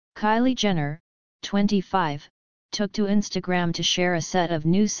Kylie Jenner, 25, took to Instagram to share a set of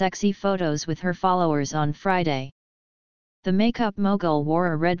new sexy photos with her followers on Friday. The makeup mogul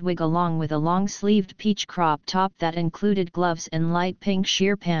wore a red wig along with a long-sleeved peach crop top that included gloves and light pink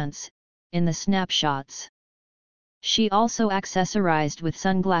sheer pants, in the snapshots. She also accessorized with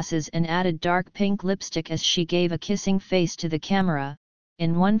sunglasses and added dark pink lipstick as she gave a kissing face to the camera,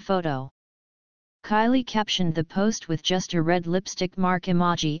 in one photo. Kylie captioned the post with just a red lipstick mark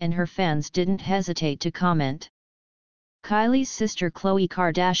emoji, and her fans didn't hesitate to comment. Kylie's sister Khloe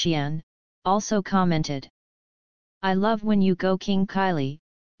Kardashian also commented, "I love when you go King Kylie,"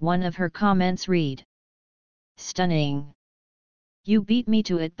 one of her comments read. "Stunning. You beat me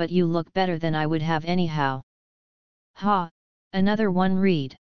to it, but you look better than I would have anyhow." Ha, another one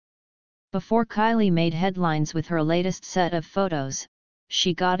read. Before Kylie made headlines with her latest set of photos,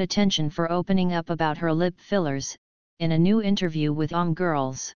 she got attention for opening up about her lip fillers, in a new interview with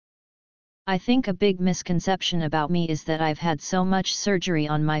HommeGirls. "I think a big misconception about me is that I've had so much surgery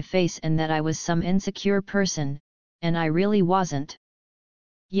on my face and that I was some insecure person, and I really wasn't.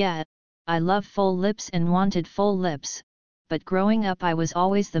 Yeah, I love full lips and wanted full lips, but growing up I was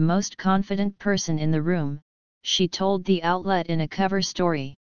always the most confident person in the room," she told the outlet in a cover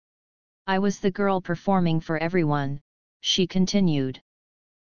story. "I was the girl performing for everyone," she continued.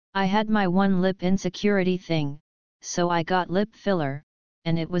 "I had my one lip insecurity thing, so I got lip filler,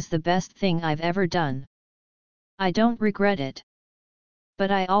 and it was the best thing I've ever done. I don't regret it.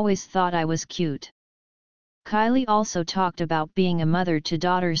 But I always thought I was cute." Kylie also talked about being a mother to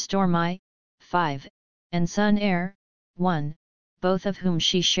daughters Stormi, 5, and son Air, 1, both of whom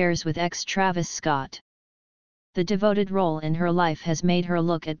she shares with ex-Travis Scott. The devoted role in her life has made her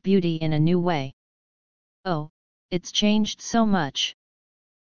look at beauty in a new way. "Oh, it's changed so much.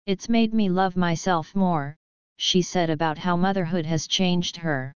 It's made me love myself more," she said about how motherhood has changed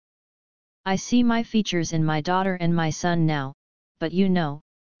her. "I see my features in my daughter and my son now, but you know,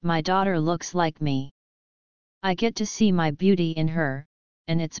 my daughter looks like me. I get to see my beauty in her,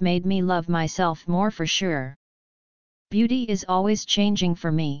 and it's made me love myself more for sure. Beauty is always changing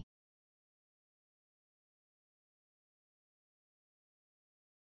for me.